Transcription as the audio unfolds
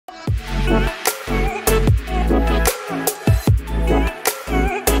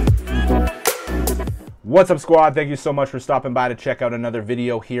What's up, squad? Thank you so much for stopping by to check out another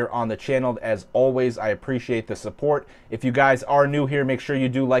video here on the channel. As always, I appreciate the support. If you guys are new here, make sure you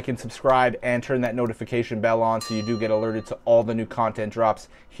do like and subscribe and turn that notification bell on so you do get alerted to all the new content drops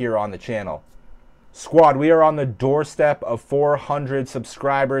here on the channel. Squad, we are on the doorstep of 400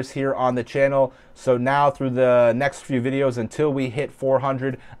 subscribers here on the channel. So now through the next few videos until we hit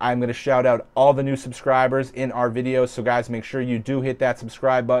 400, I'm going to shout out all the new subscribers in our videos. So guys, make sure you do hit that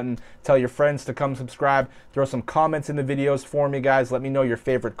subscribe button. Tell your friends to come subscribe. Throw some comments in the videos for me, guys. Let me know your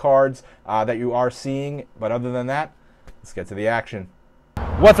favorite cards that you are seeing. But other than that, let's get to the action.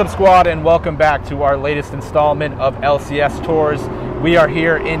 What's up, squad, and welcome back to our latest installment of LCS Tours. We are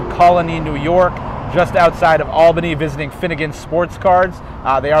here in Colonie, New York, just outside of Albany, visiting Finnigan'S Sports Cards.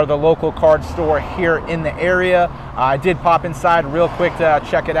 They are the local card store here in the area. I did pop inside real quick to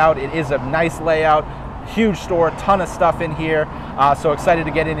check it out. It is a nice layout, huge store, ton of stuff in here. So excited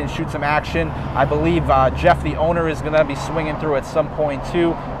to get in and shoot some action. I believe Jeff, the owner, is going to be swinging through at some point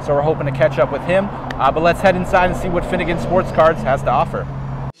too, so we're hoping to catch up with him. But let's head inside and see what Finnigan'S Sports Cards has to offer.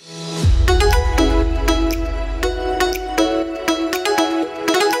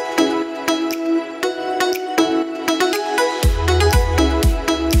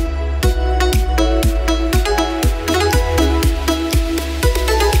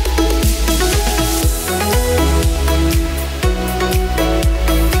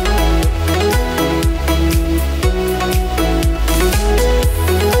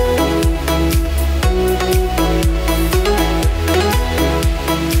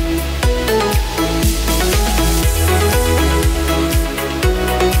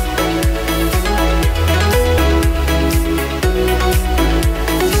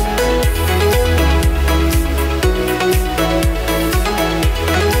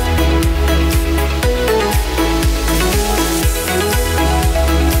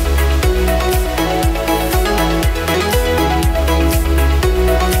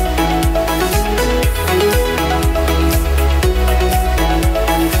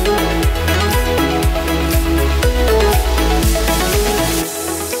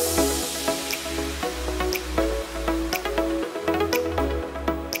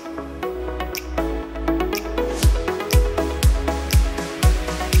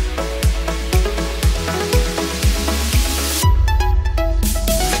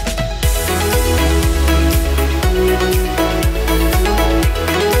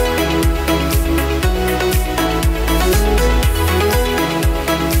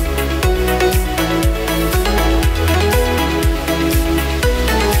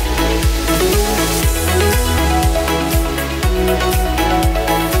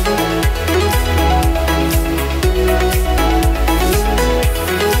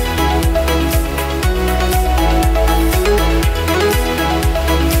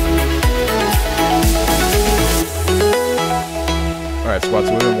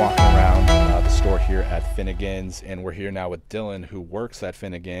 So we've been walking around the store here at Finnigan'S, and we're here now with Dylan, who works at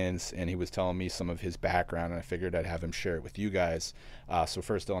Finnigan'S, and he was telling me some of his background, and I figured I'd have him share it with you guys. So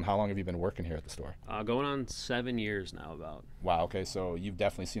first, Dylan, how long have you been working here at the store? Going on 7 years now about. Wow, okay, so you've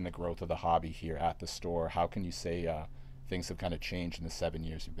definitely seen the growth of the hobby here at the store. How can you say things have kind of changed in the 7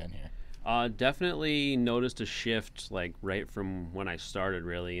 years you've been here? Definitely noticed a shift, like right from when I started.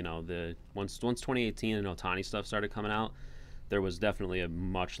 Really, you know, once 2018 and Otani stuff started coming out, there was definitely a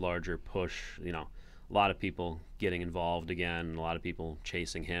much larger push. You know, a lot of people getting involved again, a lot of people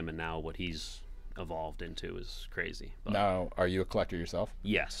chasing him, and now what he's evolved into is crazy. But now, are you a collector yourself?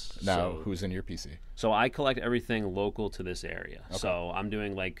 Yes. Now, who's in your PC? So I collect everything local to this area. Okay. So I'm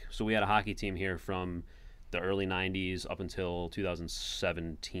doing so we had a hockey team here from the early 90s up until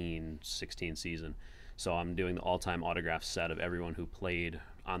 2017-16 season. So I'm doing the all-time autograph set of everyone who played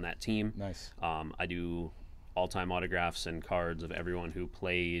on that team. Nice. I do all-time autographs and cards of everyone who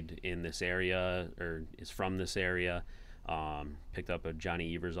played in this area or is from this area. Picked up a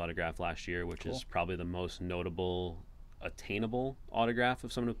Johnny Evers autograph last year, which is probably the most notable, attainable autograph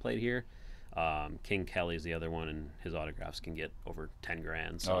of someone who played here. King Kelly's the other one, and his autographs can get over 10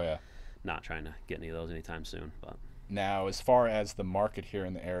 grand. So oh, yeah. Not trying to get any of those anytime soon. But now, as far as the market here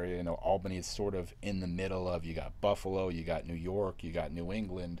in the area, you know, Albany is sort of in the middle of, you got Buffalo, you got New York, you got New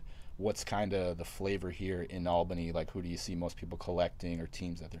England. What's kind of the flavor here in Albany? Like, who do you see most people collecting or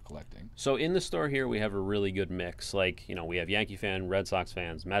teams that they're collecting? So in the store here, we have a really good mix. Like, you know, we have Yankee fan, Red Sox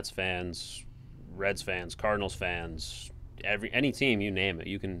fans, Mets fans, Reds fans, Cardinals fans, any team, you name it.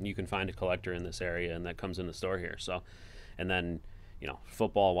 You can find a collector in this area, and that comes in the store here. So, and then, you know,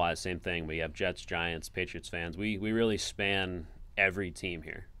 football-wise, same thing. We have Jets, Giants, Patriots fans. We really span every team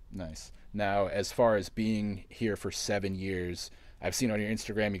here. Nice. Now, as far as being here for 7 years, I've seen on your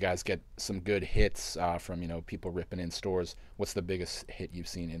Instagram you guys get some good hits from, people ripping in stores. What's the biggest hit you've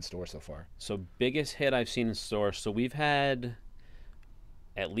seen in store so far? So biggest hit I've seen in store. So we've had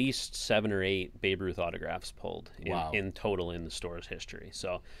at least 7 or 8 Babe Ruth autographs pulled in total in the store's history.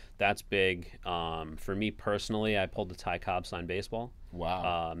 So that's big. For me personally, I pulled the Ty Cobb signed baseball.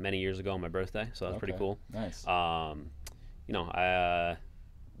 Wow. Many years ago on my birthday. So that's pretty cool. Nice.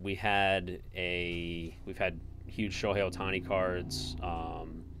 We've had huge Shohei Ohtani cards.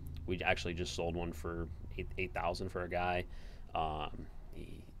 We actually just sold one for $8,000 for a guy.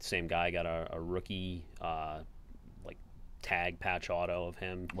 Same guy got a rookie tag patch auto of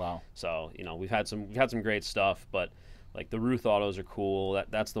him. Wow. So we've had some great stuff, but like the Ruth autos are cool.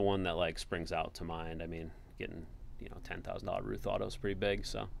 That's the one that like springs out to mind. I mean, getting $10,000 Ruth auto is pretty big.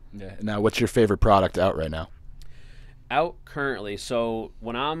 So yeah. Now, what's your favorite product out right now? Out currently, so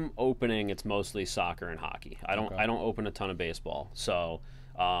when I'm opening, it's mostly soccer and hockey. I don't open a ton of baseball. So,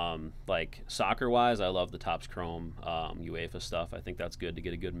 like soccer wise, I love the Topps Chrome UEFA stuff. I think that's good to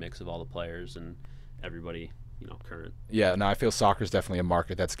get a good mix of all the players and everybody, current. Yeah, no, I feel soccer is definitely a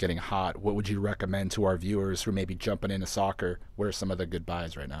market that's getting hot. What would you recommend to our viewers who may be jumping into soccer? Where are some of the good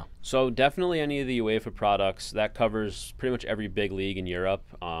buys right now? So definitely any of the UEFA products. That covers pretty much every big league in Europe.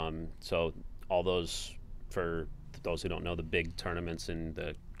 So all those, for those who don't know, the big tournaments in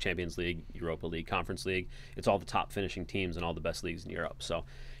the Champions League, Europa League, Conference League, it's all the top finishing teams in all the best leagues in Europe. So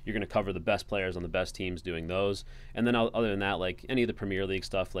you're going to cover the best players on the best teams doing those. And then other than that, like any of the Premier League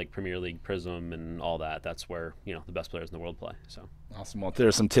stuff, like Premier League Prism and all that, that's where, the best players in the world play. So awesome. Well,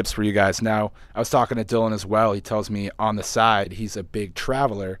 there's some tips for you guys. Now, I was talking to Dylan as well. He tells me on the side he's a big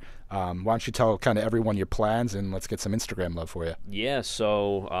traveler. Why don't you tell kind of everyone your plans, and let's get some Instagram love for you. Yeah,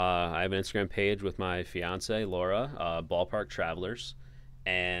 so I have an Instagram page with my fiance, Laura, Ballpark Travelers,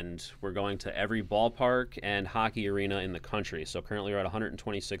 and we're going to every ballpark and hockey arena in the country. So currently we're at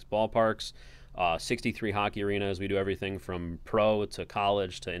 126 ballparks, 63 hockey arenas. We do everything from pro to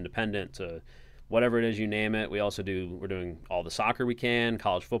college to independent to whatever it is, you name it. We're doing all the soccer we can,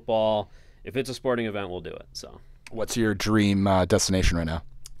 college football. If it's a sporting event, we'll do it. So what's your dream destination right now?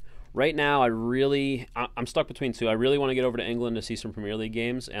 Right now, I'm stuck between two. I really want to get over to England to see some Premier League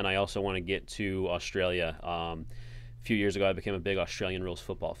games, and I also want to get to Australia. A few years ago, I became a big Australian rules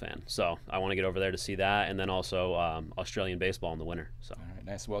football fan, so I want to get over there to see that, and then also Australian baseball in the winter. So. All right,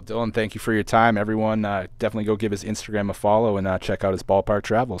 nice. Well, Dylan, thank you for your time. Everyone, definitely go give his Instagram a follow and check out his Ballpark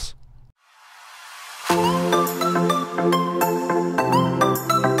Travels.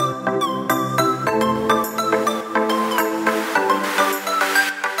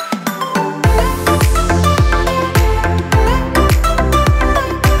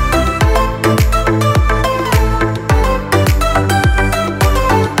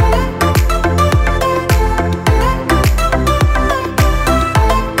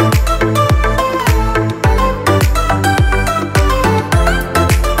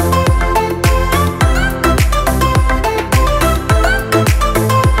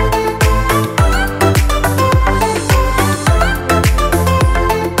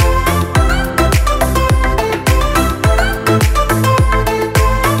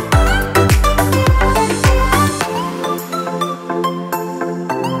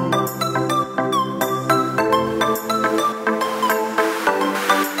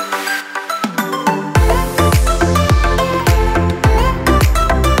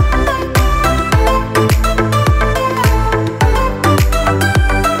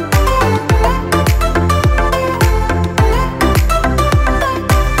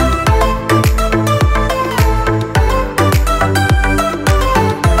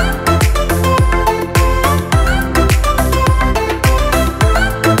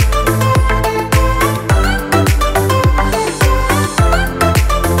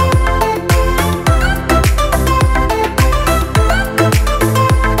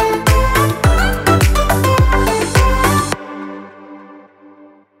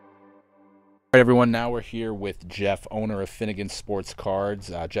 All right, everyone, now we're here with Jeff, owner of Finnigan'S Sports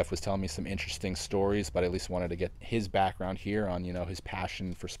Cards. Jeff was telling me some interesting stories, but I at least wanted to get his background here on, his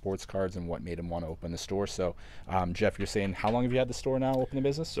passion for sports cards and what made him want to open the store. So, Jeff, you're saying, how long have you had the store now, open the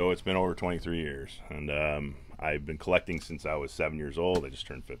business? So it's been over 23 years, and I've been collecting since I was 7 years old. I just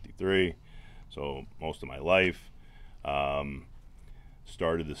turned 53, so most of my life.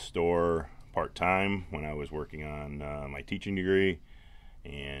 Started the store part-time when I was working on my teaching degree,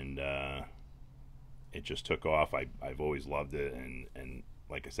 and it just took off. I've always loved it, and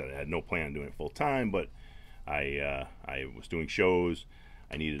like I said, I had no plan on doing it full time, but I was doing shows.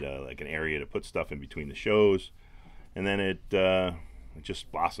 I needed like an area to put stuff in between the shows, and then it it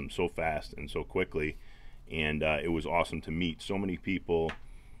just blossomed so fast and so quickly, and it was awesome to meet so many people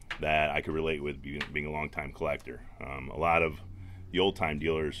that I could relate with being a longtime collector. A lot of the old-time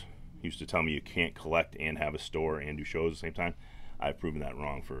dealers used to tell me you can't collect and have a store and do shows at the same time. I've proven that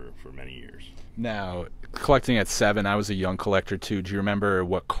wrong for many years. Now, collecting at 7, I was a young collector too. Do you remember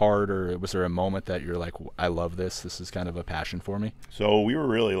what card, or was there a moment that you're like, I love this, this is kind of a passion for me? So we were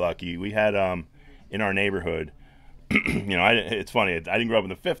really lucky. We had in our neighborhood, you know, it's funny, I didn't grow up in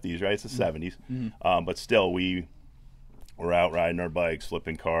the 50s, right? It's the 70s. But still, we were out riding our bikes,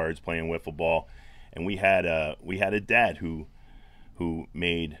 flipping cards, playing wiffle ball, and we had a dad who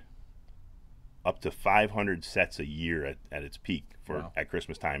made up to 500 sets a year at its peak at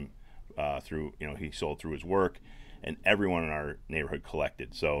Christmas time. Through, you know, he sold through his work, and everyone in our neighborhood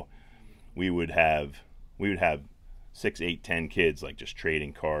collected. So we would have 6, 8, 10 kids like just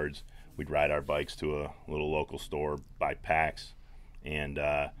trading cards. We'd ride our bikes to a little local store, buy packs, and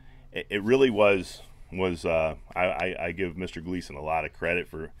it really was. I give Mr. Gleason a lot of credit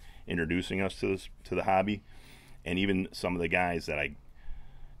for introducing us to the hobby, and even some of the guys that I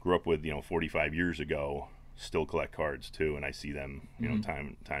grew up with, you know, 45 years ago, still collect cards too, and I see them, you know,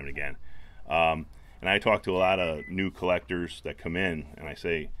 time and again. And I talk to a lot of new collectors that come in, and I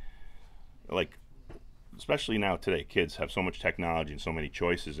say, like, especially now today, kids have so much technology and so many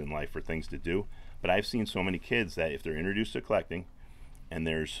choices in life for things to do. But I've seen so many kids that if they're introduced to collecting, and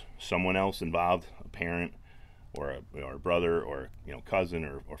there's someone else involved, a parent or a brother or, you know, cousin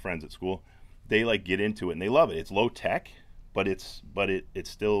or friends at school, they like get into it and they love it. It's low tech, but it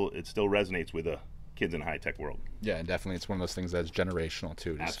still resonates with the kids in a high tech world. Yeah, and definitely it's one of those things that's generational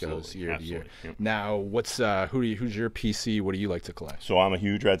too. It just goes year to year. Yep. Now, what's who's your PC? What do you like to collect? So I'm a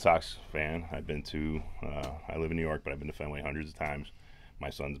huge Red Sox fan. I've been to I live in New York, but I've been to Fenway hundreds of times. My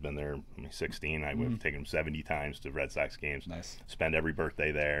son's been there when he's 16. I've taken him 70 times to Red Sox games. Nice. Spend every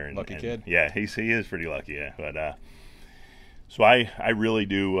birthday there. Lucky kid. Yeah, he is pretty lucky. Yeah, but so I really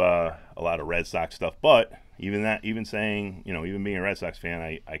do a lot of Red Sox stuff. But even saying, you know, even being a Red Sox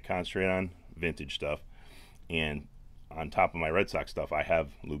fan, I concentrate on vintage stuff. And on top of my Red Sox stuff, I have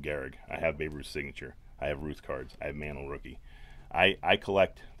Lou Gehrig, I have Babe Ruth's signature, I have Ruth cards, I have Mantle rookie. I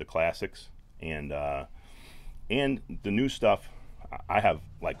collect the classics and the new stuff. I have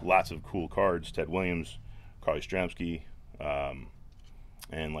like lots of cool cards, Ted Williams, Carly Yastrzemski,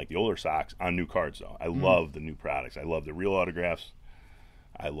 and like the older Sox on new cards though. I love the new products. I love the real autographs.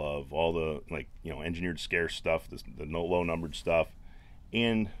 I love all the, like, you know, engineered scarce stuff, the no low numbered stuff.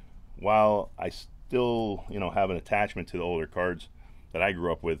 And while I still, you know, have an attachment to the older cards that I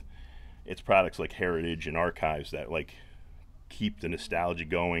grew up with, it's products like Heritage and Archives that like keep the nostalgia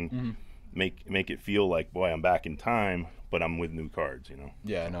going, make it feel like, boy, I'm back in time, but I'm with new cards, you know.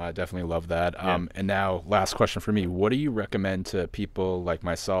 Yeah, no, I definitely love that. Yeah. And now, last question for me: what do you recommend to people like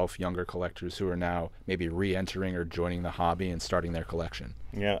myself, younger collectors who are now maybe re-entering or joining the hobby and starting their collection?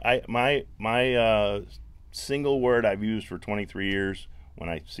 Yeah, my single word I've used for 23 years when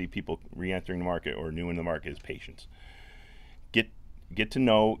I see people re-entering the market or new in the market is patience. Get to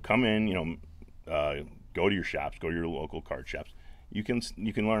know, come in, you know, go to your shops, go to your local card shops. You can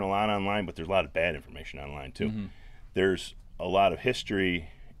learn a lot online, but there's a lot of bad information online too. There's a lot of history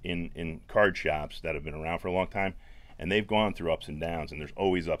in card shops that have been around for a long time, and they've gone through ups and downs, and there's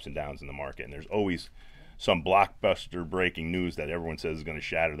always ups and downs in the market, and there's always some blockbuster breaking news that everyone says is going to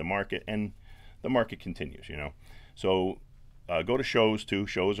shatter the market, and the market continues, you know. So go to shows too.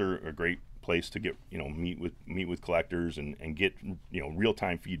 Shows are a great place to get, you know, meet with collectors and get, you know,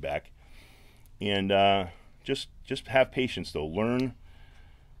 real-time feedback, and just have patience though.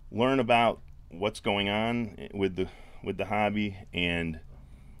 Learn about what's going on with the hobby, and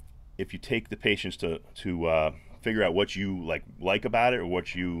if you take the patience to figure out what you like about it or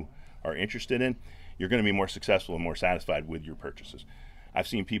what you are interested in, you're going to be more successful and more satisfied with your purchases. I've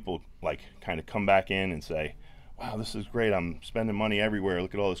seen people like kind of come back in and say, wow, this is great, I'm spending money everywhere,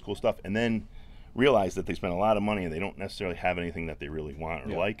 look at all this cool stuff, and then realize that they spent a lot of money and they don't necessarily have anything that they really want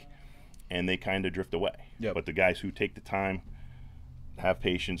or like, and they kind of drift away. But the guys who take the time, have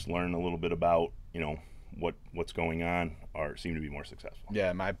patience, learn a little bit about, you know, what's going on, seem to be more successful.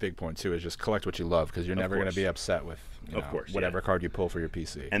 Yeah, my big point too is just collect what you love, because you're never going to be upset with, you know, whatever card you pull for your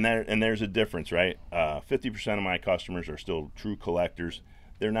PC. And there's a difference, right? 50% of my customers are still true collectors.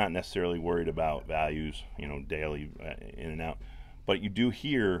 They're not necessarily worried about values, you know, daily in and out. But you do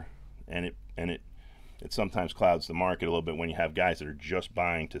hear, and it sometimes clouds the market a little bit when you have guys that are just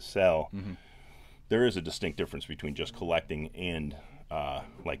buying to sell. There is a distinct difference between just collecting and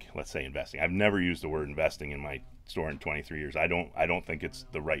like, let's say, investing. I've never used the word investing in my store in 23 years. I don't think it's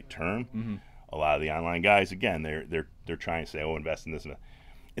the right term. a lot of the online guys, again, they're trying to say, oh, invest in this.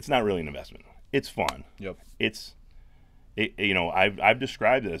 It's not really an investment. It's fun. Yep. You know, I've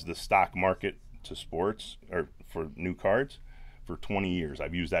described it as the stock market to sports, or for new cards, for 20 years.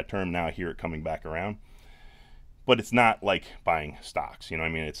 I've used that term. Now I hear it coming back around. But it's not like buying stocks, you know what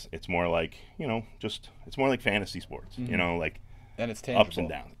I mean? It's more like, you know, it's more like fantasy sports, you know, like, and it's tangible. Ups and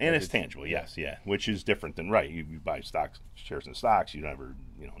downs. And it's tangible, yes, yeah. Which is different than, right, you buy stocks, shares in stocks, you never,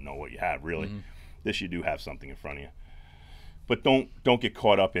 you know what you have, really. This, you do have something in front of you. But don't get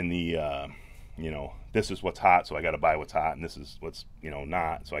caught up in the, you know, this is what's hot, so I got to buy what's hot, and this is what's, you know,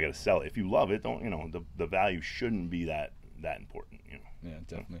 not, so I got to sell it. If you love it, don't, you know, the value shouldn't be that important, you know. Yeah,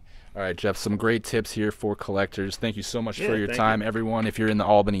 definitely. All right, Jeff, some great tips here for collectors. Thank you so much for your time, everyone. If you're in the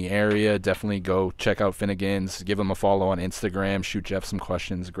Albany area, definitely go check out Finnigan's. Give him a follow on Instagram. Shoot Jeff some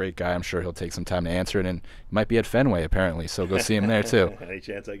questions. Great guy. I'm sure he'll take some time to answer it, and he might be at Fenway, apparently, so go see him there, too. Any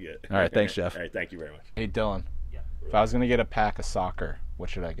chance I get. All right, thanks, Jeff. All right, thank you very much. Hey, Dylan. Yeah. If I was going to get a pack of soccer,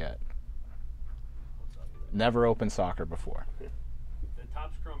 what should I get? Never opened soccer before. The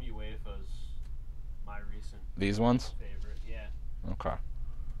Topps Chrome UEFA's my recent These ones? favorite, yeah. Okay.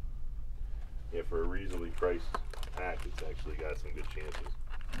 Yeah, for a reasonably priced pack, it's actually got some good chances.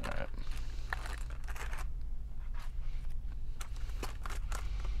 All right.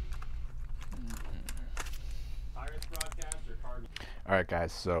 Pirates broadcast or Cardinals? All right,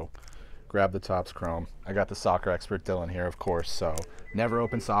 guys, so grab the Topps Chrome. I got the soccer expert Dylan here, of course, so never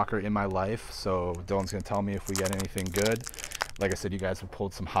opened soccer in my life, so Dylan's going to tell me if we get anything good. Like I said, you guys have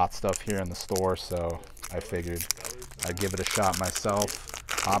pulled some hot stuff here in the store, so I figured I'd give it a shot myself.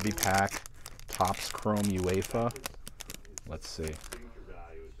 Hobby pack, Topps Chrome UEFA. Let's see.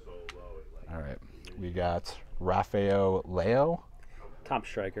 All right, we got Rafael Leo. Top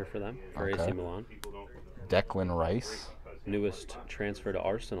striker for them, for Okay. AC Milan. Declan Rice. Newest transfer to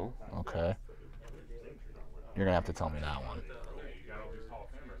Arsenal. Okay. You're going to have to tell me that one.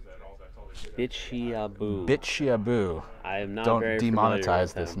 Bichiabu. Bichiabu. I am not Don't very demonetize familiar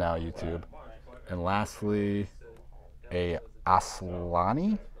with this him. now, YouTube. And lastly, a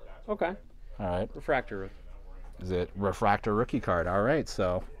Aslani. Okay. All right. Refractor. Is it refractor rookie card? All right,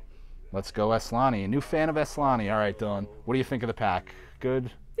 so let's go Aslani. A new fan of Aslani. All right, Dylan. What do you think of the pack?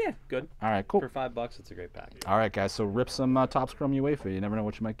 Good? Yeah, good. All right, cool. For $5, it's a great pack. All right, guys, so rip some Topps Chrome UEFA. You never know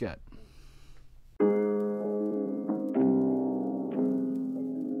what you might get.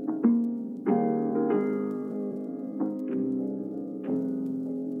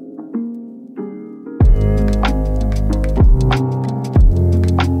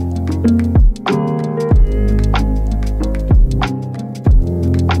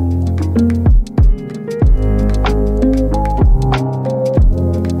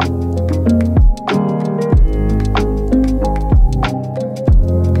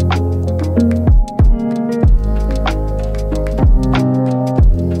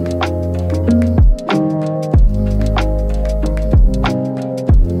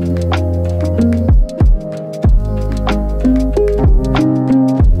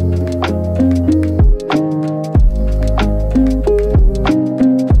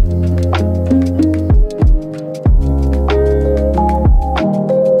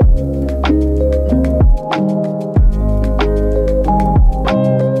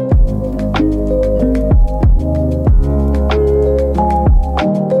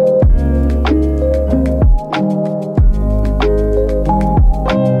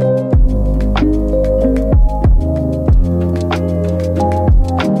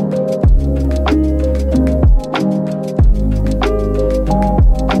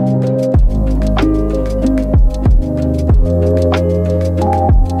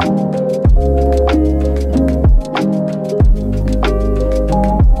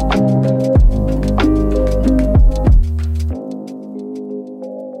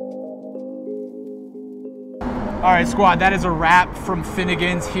 All right, squad, that is a wrap from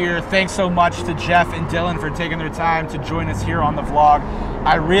Finnigan's here. Thanks so much to Jeff and Dylan for taking their time to join us here on the vlog.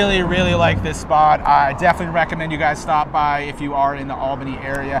 I really, really like this spot. I definitely recommend you guys stop by if you are in the Albany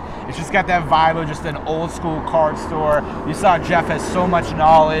area. It's just got that vibe of just an old school card store. You saw Jeff has so much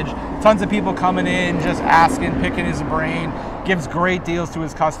knowledge. Tons of people coming in, just asking, picking his brain. Gives great deals to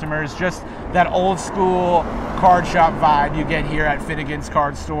his customers. Just that old school card shop vibe you get here at Finnigan's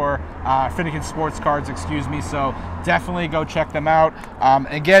card store, Finnigan's Sports Cards, excuse me. So definitely go check them out.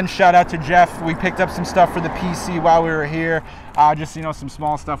 Again, shout out to Jeff. We picked up some stuff for the PC while we were here. Just, you know, some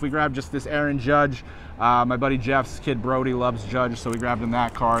small stuff. We grabbed just this Aaron Judge. My buddy Jeff's kid Brody loves Judge, so we grabbed him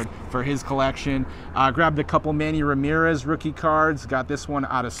that card for his collection. Grabbed a couple Manny Ramirez rookie cards. Got this one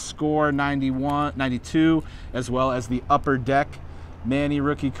out of Score 92, as well as the Upper Deck Manny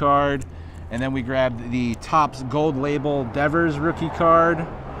rookie card. And then we grabbed the Topps Gold Label Devers rookie card.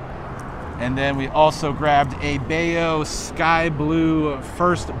 And then we also grabbed a Bayo Sky Blue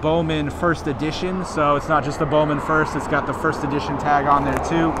First Bowman First Edition. So it's not just the Bowman First, it's got the First Edition tag on there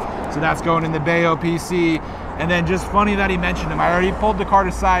too. So that's going in the Bayo PC. And then just funny that he mentioned him. I already pulled the card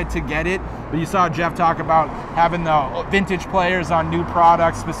aside to get it, but you saw Jeff talk about having the vintage players on new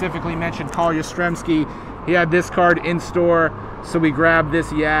products, specifically mentioned Carl Yastrzemski. He had this card in store, so we grabbed this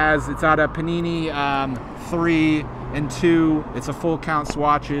Yaz. It's out of Panini 3 and 2. It's a full count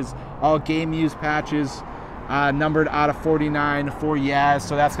swatches, all game used patches, numbered out of 49 for Yaz.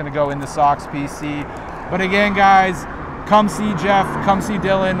 So that's going to go in the Sox PC. But again, guys, come see Jeff, come see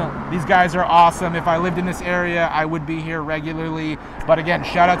Dylan. These guys are awesome. If I lived in this area, I would be here regularly. But again,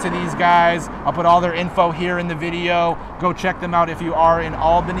 shout out to these guys. I'll put all their info here in the video. Go check them out if you are in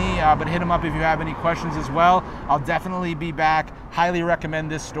Albany, but hit them up if you have any questions as well. I'll definitely be back. Highly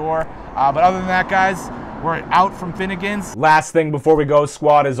recommend this store. But other than that, guys, we're out from Finnigan's. Last thing before we go,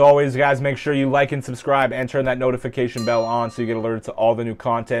 squad, as always, guys, make sure you like and subscribe and turn that notification bell on so you get alerted to all the new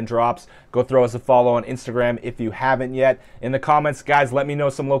content drops. Go throw us a follow on Instagram if you haven't yet. In the comments, guys, let me know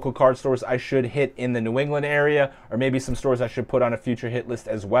some local card stores I should hit in the New England area, or maybe some stores I should put on a future hit list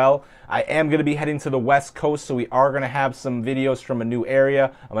as well. I am going to be heading to the West Coast, so we are going to have some videos from a new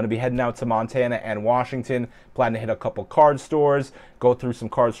area. I'm going to be heading out to Montana and Washington, planning to hit a couple card stores, go through some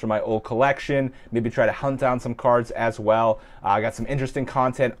cards from my old collection, maybe try to hunt down some cards as well. I got some interesting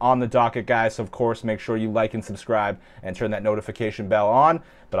content on the docket, guys, so of course make sure you like and subscribe and turn that notification bell on.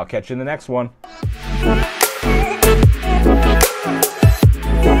 But I'll catch you in the next one.